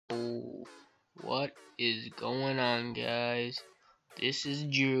Yo, what is going on, guys? This is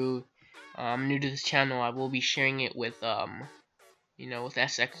Drew. I'm new to this channel. I will be sharing it with with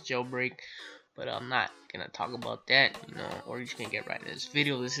SX jailbreak, but I'm not gonna talk about that. We're just gonna get right into this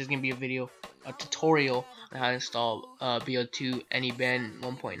video. This is gonna be a tutorial on how to install Bo2 Anti-Ban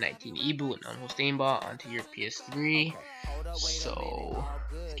 1.19 Eboot on Hostaimbot onto your PS3. So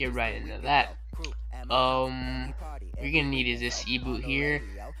let's get right into that. What you're gonna need is this eboot here.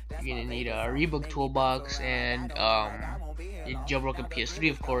 You're gonna need a rebook toolbox and your jailbroken PS3,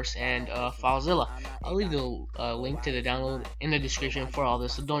 of course, and FileZilla. I'll leave the link to the download in the description for all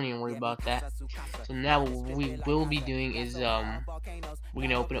this, so don't even worry about that. So now what we will be doing is we're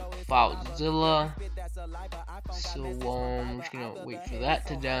gonna open up FileZilla. So we're just gonna wait for that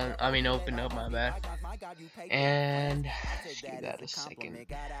to open up, my bad. And just give that a second.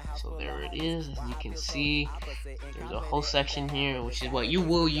 So there it is. As you can see, there's a whole section here, which is what you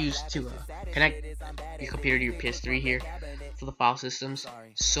will use to connect your computer to your PS3 here for the file systems.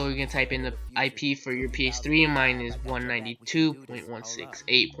 So you can type in the IP for your PS3, and mine is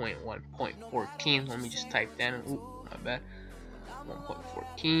 192.168.1.14. Let me just type that in. Ooh, my bad.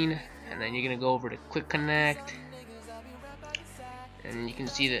 1.14, and then you're gonna go over to Quick Connect, and you can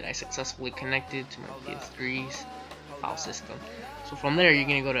see that I successfully connected to my PS3's file system. So from there, you're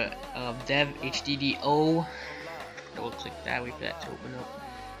gonna go to Dev HDDO. Double click that, wait for that to open up.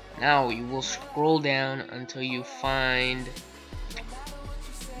 Now you will scroll down until you find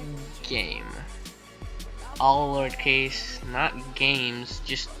game, all lowercase, not games,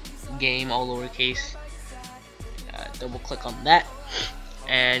 just game, all lowercase. Double click on that,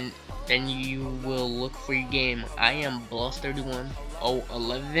 and then you will look for your game. I am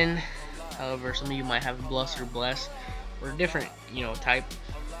Blast31011. However, some of you might have Blast or Bless or a different type.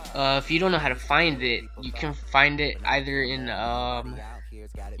 If you don't know how to find it, you can find it either in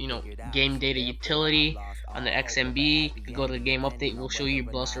game data utility on the XMB. You can go to the game update, will show you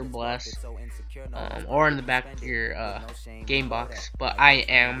Blast or Bless, or in the back of your game box. But I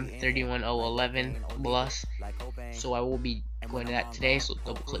am 31011 Bless, so I will be going to that today. So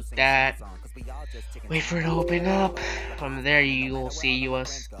double click that, wait for it to open up. From there you will see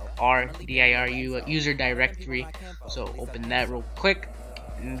USRDIRU user directory, so open that real quick.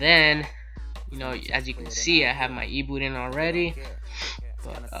 And then as you can see, I have my eboot in already,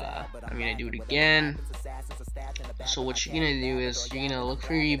 but I'm gonna do it again. So what you're gonna do is you're gonna look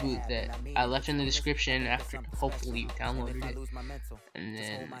for your eboot that I left in the description after hopefully you downloaded it, and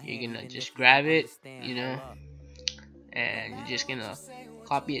then you're gonna just grab it, and you're just gonna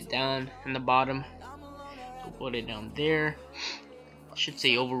copy it down in the bottom. So put it down there. It should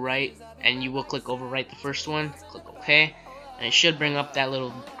say overwrite, and you will click overwrite the first one. Click OK, and it should bring up that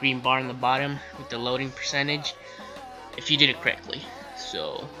little green bar in the bottom with the loading percentage if you did it correctly.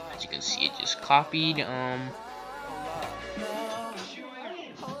 So as you can see, it just copied.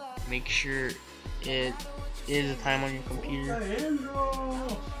 Make sure it is a time on your computer,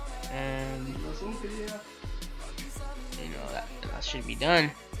 and that should be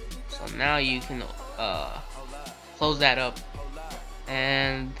done. So now you can close that up,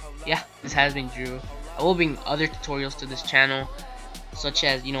 and yeah, this has been Drew. I will bring other tutorials to this channel, such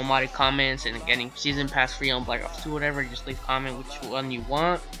as modded comments and getting season pass free on Black Ops 2, whatever. Just leave a comment which one you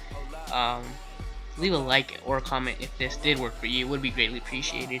want. Leave a like or a comment if this did work for you. It would be greatly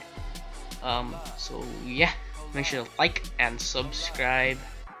appreciated. So yeah, make sure to like and subscribe,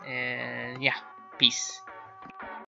 and yeah, peace.